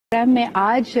Programme में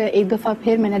आज एक दफ़ा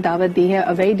फिर मैंने दावत दी है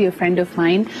a very dear friend of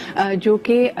mine जो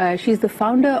कि she is the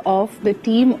founder of the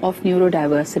team of neuro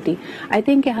diversity. I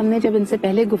think कि हमने जब इनसे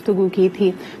पहले गुफ्तगू की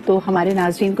थी तो हमारे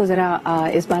नाज़रीन को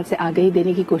ज़रा इस बात से आगाही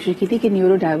देने की कोशिश की थी कि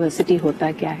न्यूरो डाइवर्सिटी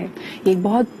होता क्या है। ये एक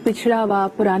बहुत पिछड़ा व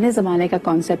पुराने ज़माने का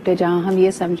कॉन्सेप्ट है जहाँ हम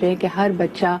ये समझें कि हर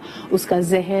बच्चा, उसका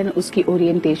जहन, उसकी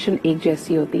ओरिएंटेशन एक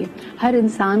जैसी होती है। हर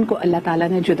इंसान को अल्लाह ताला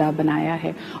ने जुदा बनाया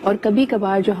है और कभी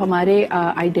कभार जो हमारे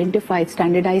आइडेंटिफाइड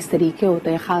स्टैंडर्डाइज तरीके होते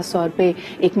हैं, खास तौर पे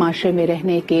एक माशरे में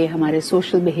रहने के, हमारे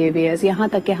सोशल बिहेवियर्स, यहाँ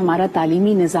तक कि हमारा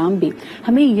तालीमी निज़ाम भी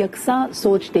हमें यकसा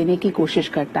सोच देने की कोशिश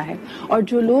करता है। और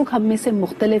जो लोग हम में से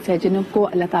मुख्तलिफ है, जिनको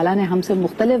अल्लाह ताला ने हमसे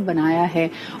मुख्तलिफ बनाया है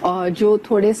और जो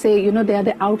थोड़े से दे आर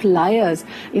द आउटलायर्स,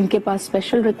 इनके पास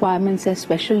स्पेशल रिक्वायरमेंट्स है,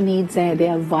 स्पेशल नीड्स हैं, दे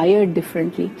आर वायर्ड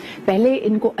डिफरेंटली। पहले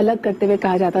इनको अलग करते हुए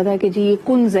कहा जाता था कि जी ये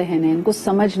कुन जहन है, इनको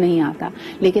समझ नहीं आता,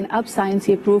 लेकिन अब साइंस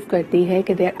ये प्रूव करती है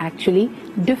कि they are actually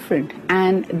different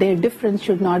and their difference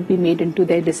should not be made into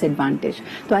their disadvantage।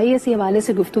 तो आइए इसी हवाले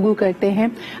से गुफ्तगू करते हैं।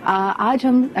 आज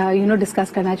हम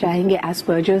डिस्कस करना चाहेंगे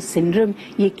एस्पर्जर सिंड्रोम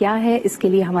ये क्या है। इसके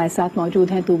लिए हमारे साथ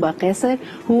मौजूद हैं तूबा कैसर,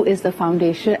 who is the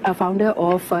founder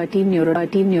of team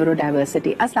neuro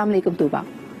diversity. अस्सलाम वालेकुम तूबा।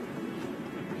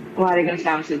 वालेकुम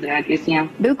सलाम सिद्रा, कैसी हैं?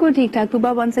 बिल्कुल ठीक ठाक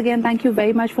Tuba. Once again thank you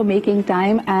very much for making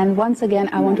time and once again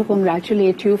I want to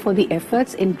congratulate you for the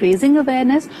efforts in raising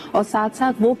awareness. और साथ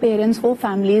साथ वो पेरेंट्स, वो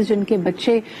फैमिलीज जिनके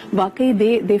बच्चे वाकई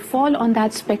they fall on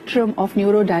that spectrum of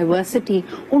neuro diversity,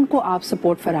 उनको आप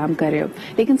सपोर्ट फराहम कर रहे हो।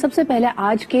 लेकिन सबसे पहले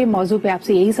आज के मौजू पे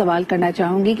आपसे यही सवाल करना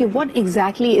चाहूंगी कि what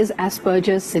exactly is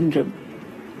Asperger syndrome?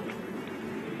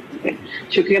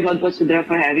 शुक्रिया बहुत बहुत Sidra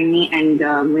for having me and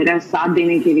मेरा साथ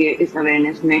देने के लिए इस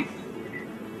अवेयरनेस में।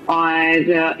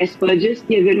 और एस्पर्जर्स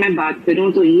की अगर मैं बात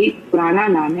करूं तो ये एक पुराना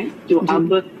नाम है जो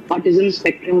अब ऑटिज्म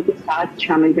स्पेक्ट्रम के साथ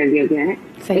शामिल कर दिया गया है।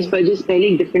 एस्पर्जर्स पहले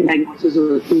एक डिफरेंट डायग्नोसिस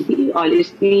होती थी और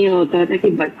इसमें ये होता था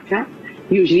कि बच्चा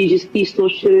यूजुअली जिसकी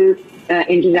सोशल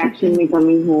इंटरेक्शन में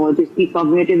कमी हो, जिसकी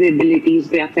कॉग्निटिव एबिलिटीज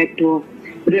पे अफेक्ट हो,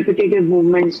 रेपिटेटिव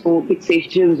मूवमेंट्स हो,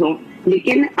 फिक्सेशंस हो,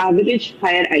 लेकिन एवरेज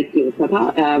हायर आईक्यू होता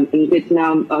था, उनको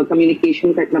इतना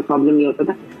कम्युनिकेशन का इतना प्रॉब्लम नहीं होता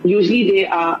था। Usually they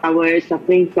are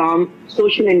suffering from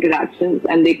social interactions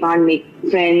and they can't make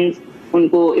friends.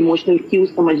 उनको इमोशनल क्यूज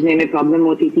समझने में प्रॉब्लम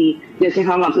होती थी। जैसे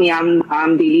हम अपनी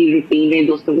आम डेली रूटीन में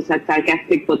दोस्तों के साथ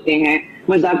सार्कास्टिक होते हैं,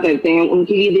 मजाक करते हैं,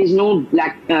 उनके लिए there is no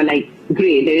black like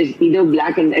grey, there is either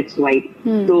black and it's white.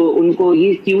 तो उनको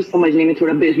ये क्यूज समझने में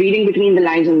थोड़ा रीडिंग बिटवीन द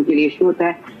लाइंस उनके लिए इशू होता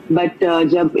है। बट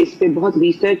जब इस पे बहुत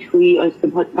रिसर्च हुई और इस पे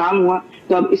बहुत काम हुआ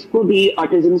तो अब इसको भी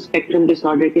ऑटिज्म स्पेक्ट्रम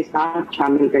डिसऑर्डर के साथ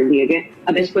शामिल कर दिए गए।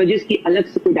 अब एस्पर्जर्स की अलग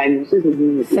से कोई डायग्नोसिस नहीं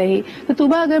होती। सही। तो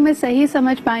तूबा अगर मैं सही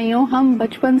समझ पाई हूँ, हम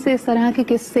बचपन से इस तरह के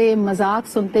किस्से मजाक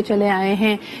सुनते चले आए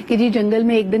हैं कि जी जंगल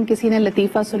में एक दिन किसी ने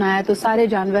लतीफा सुनाया तो सारे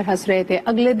जानवर हंस रहे थे,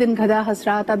 अगले दिन गधा हंस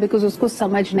रहा था बिकॉज उसको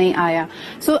समझ नहीं आया।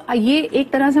 सो ये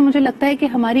एक तरह से मुझे लगता है कि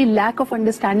हमारी लैक ऑफ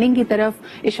अंडरस्टैंडिंग की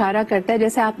तरफ इशारा करता है।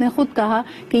 जैसे आपने खुद कहा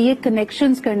कि ये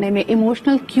कनेक्शंस करने में,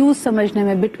 इमोशनल क्यूज समझने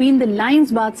में, बिटवीन द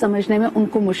लाइंस बात समझने में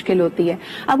उनको मुश्किल होती है।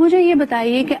 अब मुझे ये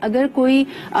बताइए कि अगर कोई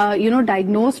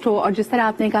डायग्नोस्ड हो और जिस तरह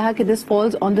आपने कहा कि this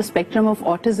falls on the spectrum of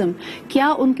autism,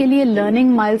 क्या उनके लिए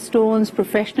लर्निंग माइलस्टोन्स,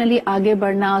 प्रोफेशनली आगे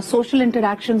बढ़ना, सोशल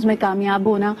इंटरेक्शंस में कामयाब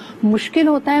होना मुश्किल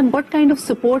होता है? What kind of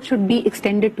support should be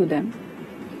extended to them?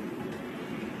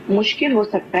 मुश्किल हो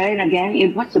सकता है, अगेन ये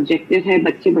बहुत सब्जेक्टिव है,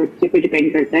 बच्चे पे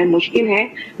डिपेंड करता है। मुश्किल है,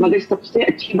 मगर सबसे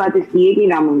अच्छी बात इसलिए कि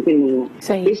नामुमकिन नहीं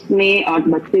है। इसमें और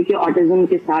बच्चे के ऑटिज्म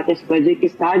के साथ, एस्पर्जर के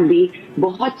साथ भी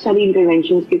बहुत सारी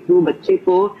इंटरवेंशंस के थ्रू बच्चे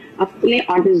को अपने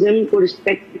ऑटिज्म को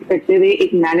रिस्पेक्ट करते हुए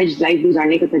एक मैनेज लाइफ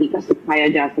गुजारने का तरीका सिखाया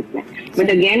जा सकता है। बट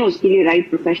अगेन उसके लिए राइट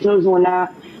प्रोफेशनल्स होना,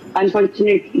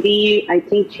 अनफॉर्चुनेटली आई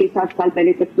थिंक 6-7 साल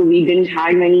पहले तक तो we didn't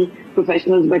have many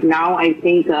professionals, but now I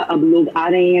think अब लोग आ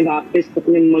रहे हैं वापस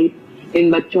अपने मुल्क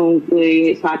इन बच्चों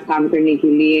के साथ काम करने के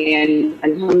लिए। एंड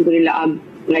अल्हम्दुलिल्लाह अब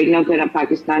राइट नाउ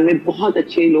पाकिस्तान में बहुत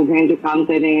अच्छे लोग हैं जो काम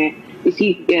कर रहे हैं।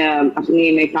 इसी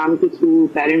अपने मैं काम के थ्रू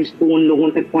पेरेंट्स को उन लोगों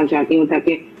तक पहुंचाती हूँ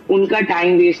ताकि उनका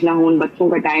टाइम वेस्ट ना हो, उन बच्चों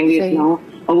का टाइम वेस्ट ना हो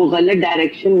और वो गलत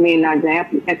डायरेक्शन में ना जाए,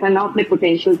 ऐसा ना अपने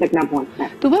पोटेंशियल तक ना पहुंच पाए।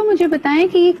 तो वह मुझे बताएं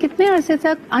कि ये कितने अरसे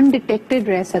तक अनडिटेक्टेड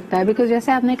रह सकता है? बिकॉज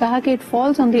जैसे आपने कहा कि it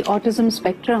falls on the autism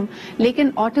spectrum,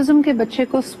 लेकिन ऑटिज्म के बच्चे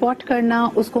को स्पॉट करना,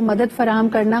 उसको मदद फराहम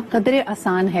करना कदरे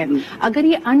आसान है। अगर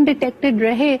ये अनडिटेक्टेड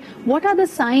रहे, व्हाट आर द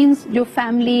साइंस जो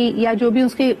फैमिली या जो भी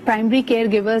उसके प्राइमरी केयर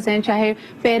गिवर्स हैं, चाहे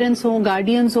पेरेंट्स हों,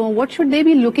 गार्डियंस हों, what should they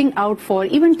be looking out for,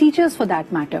 even teachers for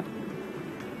that matter?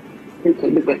 बिल्कुल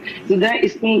बिल्कुल।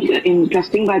 इसमें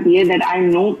इंटरेस्टिंग बात यह है that I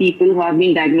know people who have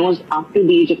been diagnosed after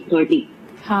the age of 30।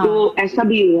 तो ऐसा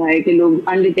भी हुआ है कि लोग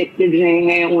अनडिटेक्टेड रहे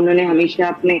हैं, उन्होंने हमेशा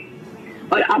अपने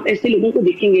اور آپ ایسے لوگوں کو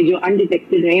دیکھیں گے جو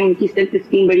انڈیٹیکٹڈ رہے ہیں, ان کی سیلف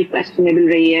اسٹیم بڑی کویسچنیبل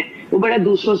رہی ہے, وہ بڑا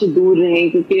دوسروں سے دور رہے ہیں,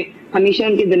 کیونکہ ہمیشہ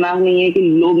ان کے دماغ میں یہ ہے کہ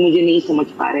لوگ مجھے نہیں سمجھ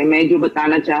پا رہے, میں جو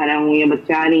بتانا چاہ رہا ہوں یا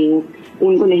بتا رہی ہوں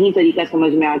ان کو نہیں طریقہ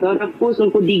سمجھ میں آتا, اور آف کورس ان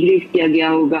کو ڈی گریڈ کیا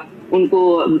گیا ہوگا, ان کو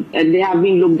they have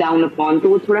been look down upon, تو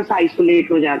وہ تھوڑا سا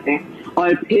آئسولیٹ ہو جاتے ہیں. اور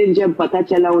پھر جب پتہ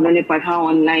چلا, انہوں نے پڑھا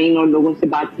آن لائن اور لوگوں سے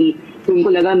بات کی, تو ان کو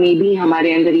لگا مے بی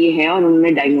ہمارے اندر یہ ہے, اور انہوں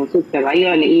نے ڈائگنوسس کروائی,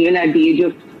 اور even at the age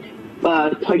of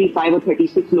 35 اور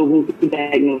 36 لوگوں کی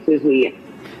ڈائگنوسس ہوئی ہے.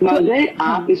 مگر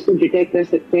آپ اس کو ڈیٹیکٹ کر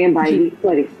سکتے ہیں بائی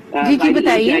جی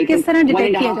بتائیے کس طرح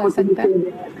ڈیٹیکٹ کیا جا سکتا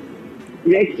ہے.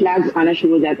 ریڈ فلیگز آنا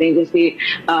شروع ہو جاتے ہیں, جیسے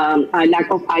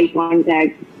لیک آف آئی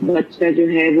کانٹیکٹ, بچہ جو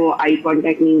ہے وہ آئی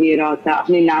کانٹیکٹ نہیں دے رہا ہوتا,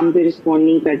 اپنے نام پہ رسپونڈ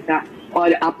نہیں کرتا,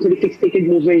 اور آپ تھوڑی فکسیٹڈ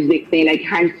موومنٹس دیکھتے ہیں لائک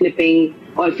ہینڈ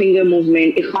فلپنگ اور فنگر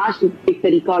موومنٹ, ایک خاص ایک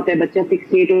طریقہ ہوتا ہے, بچہ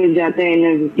فکسیٹ ہو جاتا ہے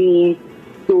ان روٹین.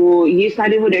 تو یہ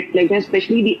سارے وہ ریڈ فلیگز ہیں,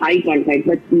 especially the eye contact.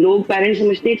 But لوگ پیرنٹس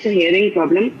سمجھتے ہیں اٹس اے ہیئرنگ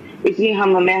پرابلم, اس لیے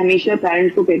میں ہمیشہ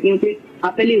پیرنٹس کو کہتی ہوں کہ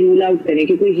آپ پہلے رول آؤٹ کریں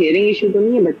کہ کوئی ہیئرنگ ایشو تو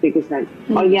نہیں ہے بچے کے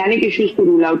ساتھ, آرگینک ایشوز کو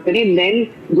رول آؤٹ کریں, دین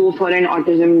go for N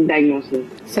autism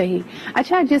diagnosis. صحیح.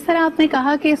 اچھا, جس طرح آپ نے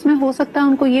کہا کہ اس میں ہو سکتا ہے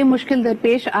ان کو یہ مشکل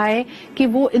درپیش آئے کہ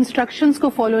وہ انسٹرکشنز کو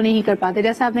فالو نہیں کر پاتے,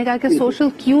 جیسے آپ نے کہا کہ سوشل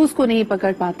کیوز کو نہیں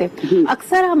پکڑ پاتے.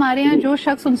 اکثر ہمارے یہاں جو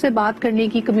شخص ان سے بات کرنے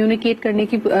کی, کمیونیکیٹ کرنے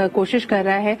کی کوشش کر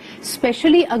رہا ہے,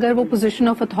 اسپیشلی اگر وہ پوزیشن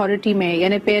آف اتھارٹی میں,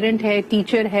 یعنی پیرنٹ ہے,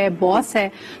 ٹیچر ہے, باس ہے,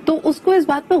 تو اس کو اس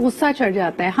بات پہ غصہ چڑھ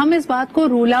جاتا ہے. ہم اس بات کو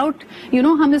رول آؤٹ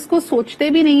ہم اس کو سوچتے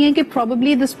بھی نہیں ہیں کہ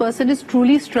probably this person is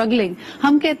truly struggling.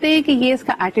 ہم کہتے ہیں کہ یہ اس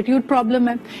کا ایٹیٹیوڈ پرابلم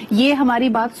ہے, یہ ہماری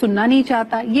بات سننا نہیں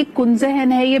چاہتا, یہ کن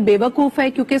ذہن ہے, یہ بے وقوف ہے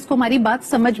کیونکہ اس کو ہماری بات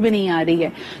سمجھ میں نہیں آ رہی ہے.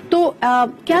 تو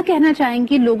کیا کہنا چاہیں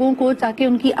گی لوگوں کو تاکہ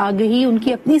ان کی آگہی, ان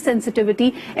کی اپنی سینسٹیوٹی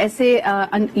ایسے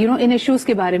ان ایشوز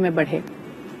کے بارے میں بڑھے؟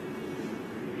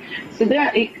 سدرا,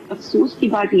 ایک افسوس کی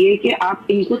بات یہ ہے کہ آپ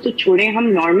ان کو تو چھوڑیں, ہم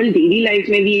نارمل ڈیلی لائف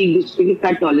میں بھی ایک دوسرے کے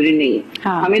ساتھ ٹالرنٹ نہیں ہے.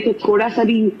 ہمیں تو تھوڑا سا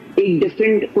بھی ایک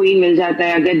ڈفرینٹ کوئی مل جاتا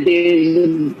ہے, اگر دیر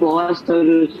باس اور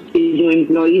اس کے جو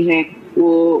امپلائیز ہیں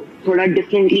وہ تھوڑا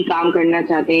ڈفرینٹلی کام کرنا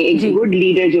چاہتے ہیں. ایک گڈ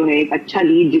لیڈر جو ہے, ایک اچھا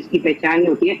لیڈ جس کی پہچان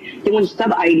ہوتی ہے کہ وہ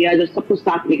سب آئیڈیاز اور سب کو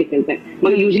ساتھ لے کے چلتا ہے,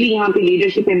 مگر یوزلی یہاں پہ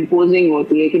لیڈرشپ امپوزنگ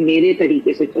ہوتی ہے کہ میرے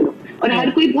طریقے سے چلو, اور ہر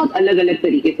کوئی بہت الگ الگ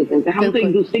طریقے سے چلتا ہے. ہم تو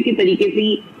ایک دوسرے کے طریقے سے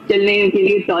ہی چلنے کے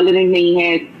لیے ٹالرنٹ نہیں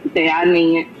ہے, تیار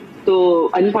نہیں ہے. تو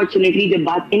انفارچونیٹلی جب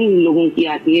بات ان لوگوں کی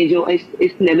آتی ہے جو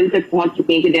اس لیول تک پہنچ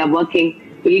چکے ہیں کہ دے آر ورکنگ,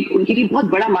 تو ان کے لیے بہت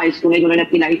بڑا مائلسٹون ہے جو انہوں نے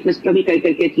اپنی لائف میں اسٹرگل کر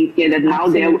کے اچیو کیا. That now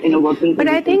they are in working. But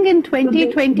I think in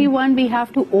 2021 we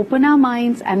have to open our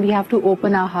minds and we have to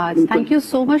open our hearts. Thank you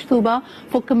so much, Tooba,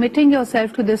 for committing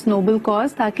yourself to this noble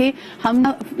cause, تاکہ ہم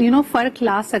فرق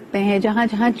لا سکتے ہیں, جہاں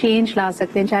جہاں change لا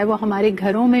سکتے ہیں, چاہے وہ ہمارے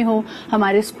گھروں میں ہو,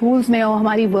 ہمارے اسکولز میں ہو,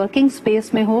 ہماری ورکنگ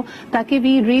اسپیس میں ہو, تاکہ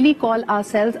we really call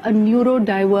ourselves a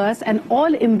neurodiverse and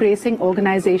all embracing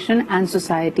organization and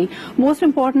society. Most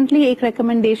importantly, ایک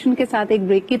ریکمنڈیشن کے ساتھ ایک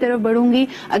بریک کی طرف بڑھوں گی.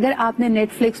 اگر آپ نے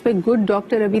نیٹ فلکس پہ گڈ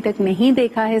ڈاکٹر ابھی تک نہیں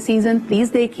دیکھا ہے سیزن,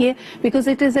 پلیز دیکھیے, because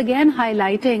it is again high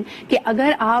lighting کہ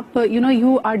اگر آپ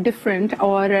یو آر ڈفرنٹ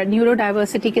اور نیورو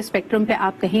ڈائیورسٹی کے اسپیکٹرم پہ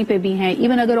آپ کہیں پہ بھی ہیں,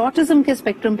 ایون اگر آٹزم کے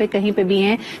اسپیکٹرم پہ کہیں پہ بھی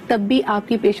ہیں, تب بھی آپ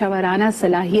کی پیشہ ورانہ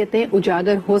صلاحیتیں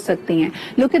اجاگر ہو سکتی ہیں.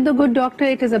 Look at the good doctor,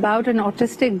 it is about an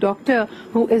autistic doctor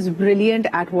who is brilliant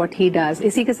at what he does.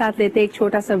 اسی کے ساتھ لیتے ایک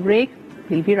چھوٹا سا break.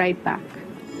 Well be right back.